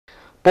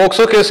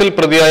POCSO കേസിൽ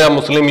പ്രതിയായ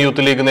മുസ്ലിം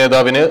youth league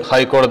നേതാവിന്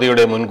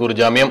ഹൈക്കോടതിയുടെ മുൻകൂർ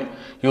ജാമ്യം.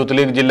 യൂത്ത്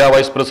ലീഗ് ജില്ലാ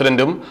വൈസ്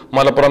പ്രസിഡന്റും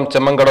Malappuram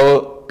Chemmankadavu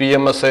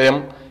PMSAM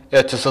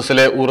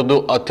HSSലെ Urdu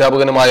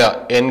അധ്യാപകനുമായ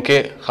NK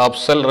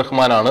Hafsal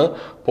റഹ്മാനാണ്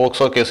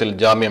POCSO കേസിൽ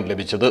ജാമ്യം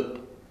ലഭിച്ചത്.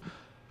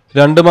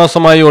 2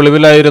 മാസമായി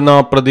ഒളിവിലായിരുന്ന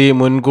പ്രതി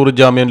മുൻകൂർ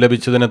ജാമ്യം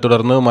ലഭിച്ചതിനെ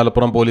തുടർന്ന്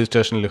മലപ്പുറം പോലീസ്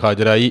സ്റ്റേഷനിൽ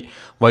ഹാജരായി.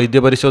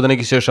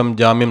 വൈദ്യപരിശോധനയ്ക്ക് ശേഷം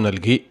ജാമ്യം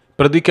നൽകി.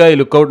 പ്രതിക്കായി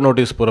ലുക്കൌട്ട്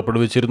നോട്ടീസ്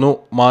പുറപ്പെടുവിച്ചിരുന്നു.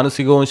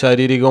 മാനസികവും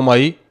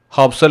ശാരീരികവുമായി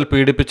ഹഫ്സൽ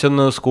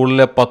പീഡിപ്പിച്ചെന്ന്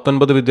സ്കൂളിലെ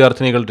 19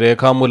 വിദ്യാർത്ഥിനികൾ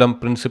രേഖാമൂലം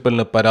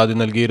പ്രിൻസിപ്പലിന് പരാതി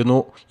നൽകിയിരുന്നു.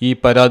 ഈ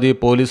പരാതി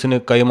പോലീസിന്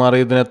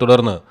കൈമാറിയതിനെ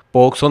തുടർന്ന്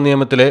പോക്സോ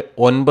നിയമത്തിലെ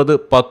 9,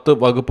 10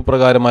 വകുപ്പ്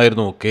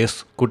പ്രകാരമായിരുന്നു കേസ്.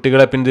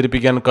 കുട്ടികളെ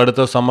പിന്തിരിപ്പിക്കാൻ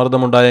കടുത്ത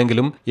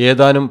സമ്മർദ്ദമുണ്ടായെങ്കിലും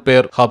ഏതാനും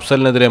പേർ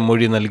ഹഫ്സലിനെതിരെ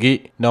മൊഴി നൽകി.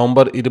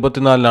 നവംബർ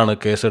 24-നാണ്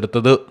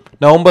കേസെടുത്തത്.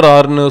 നവംബർ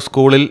 6-ന്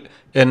സ്കൂളിൽ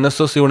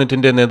NSS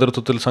യൂണിറ്റിന്റെ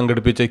നേതൃത്വത്തിൽ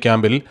സംഘടിപ്പിച്ച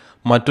ക്യാമ്പിൽ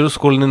മറ്റൊരു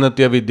സ്കൂളിൽ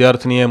നിന്നെത്തിയ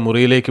വിദ്യാർത്ഥിനിയെ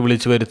മുറിയിലേക്ക്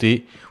വിളിച്ചു വരുത്തി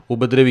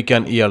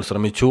ഉപദ്രവിക്കാൻ ഇയാൾ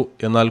ശ്രമിച്ചു.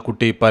 എന്നാൽ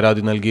കുട്ടി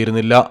പരാതി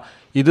നൽകിയിരുന്നില്ല.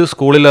 ഇത്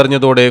സ്കൂളിൽ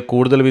അറിഞ്ഞതോടെ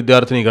കൂടുതൽ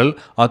വിദ്യാർത്ഥിനികൾ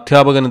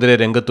അധ്യാപകനെതിരെ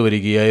രംഗത്ത്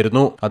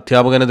വരികയായിരുന്നു.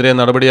 അധ്യാപകനെതിരെ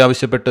നടപടി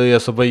ആവശ്യപ്പെട്ട്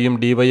SFIയും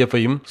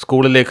DYFIയും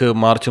സ്കൂളിലേക്ക്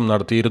മാർച്ചും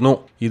നടത്തിയിരുന്നു.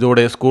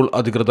 ഇതോടെ സ്കൂൾ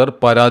അധികൃതർ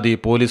പരാതി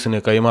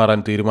പോലീസിന്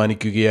കൈമാറാൻ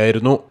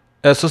തീരുമാനിക്കുകയായിരുന്നു.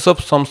 SSF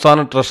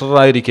സംസ്ഥാന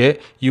ട്രഷററായിരിക്കെ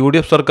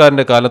UDF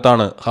സർക്കാരിന്റെ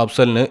കാലത്താണ്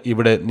ഹഫ്സലിന്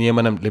ഇവിടെ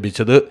നിയമനം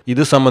ലഭിച്ചത്.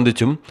 ഇത്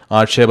സംബന്ധിച്ചും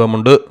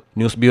ആക്ഷേപമുണ്ട്.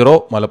 News bureau,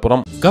 Malappuram.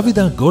 കവിത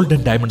ഗോൾഡൻ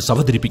ഡയമണ്ട്സ്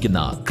അവതരിപ്പിക്കുന്ന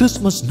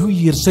ക്രിസ്മസ് ന്യൂ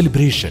ഇയർ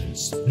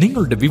സെലിബ്രേഷൻസ്.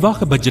 നിങ്ങളുടെ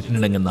വിവാഹ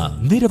ബജറ്റിനിണങ്ങുന്ന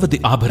നിരവധി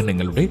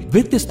ആഭരണങ്ങളുടെ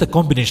വ്യത്യസ്ത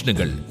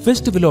കോമ്പിനേഷനുകൾ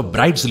ഫെസ്റ്റിവൽ ഓഫ്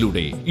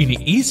ബ്രൈഡ്സിലൂടെ ഇനി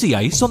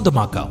ഈസിയായി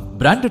സ്വന്തമാക്കാം.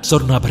 ബ്രാൻഡഡ്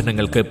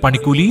സ്വർണ്ണാഭരണങ്ങൾക്ക്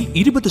പണിക്കൂലിയിൽ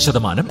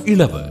 20%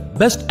 ഇളവ്.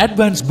 ബെസ്റ്റ്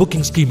അഡ്വാൻസ്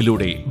ബുക്കിംഗ്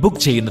സ്കീമിലൂടെ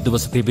ബുക്ക് ചെയ്യുന്ന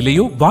ദിവസത്തെ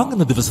വിലയോ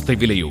വാങ്ങുന്ന ദിവസത്തെ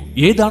വിലയോ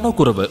ഏതാണോ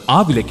കുറവ് ആ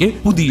വിലയ്ക്ക്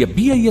പുതിയ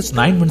BIS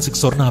 916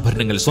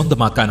 സ്വർണ്ണാഭരണങ്ങൾ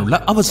സ്വന്തമാക്കാനുള്ള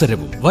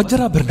അവസരവും.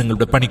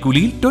 വജ്രാഭരണങ്ങളുടെ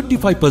പണിക്കൂലിയിൽ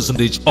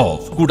 25%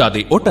 ഓഫ്.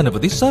 കൂടാതെ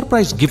ഒട്ടനവധി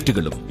സർപ്രൈസ്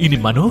ഗിഫ്റ്റുകളും. ഇനി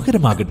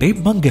മനോഹരമാകട്ടെ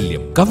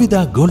മംഗല്യം. കവിത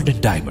ഗോൾഡൻ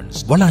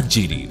ഡയമണ്ട്സ്,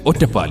 വളാഞ്ചേരി,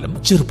 ഒറ്റപ്പാലം,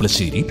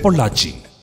 ചെറുപ്പളശ്ശേരി, പൊള്ളാച്ചി.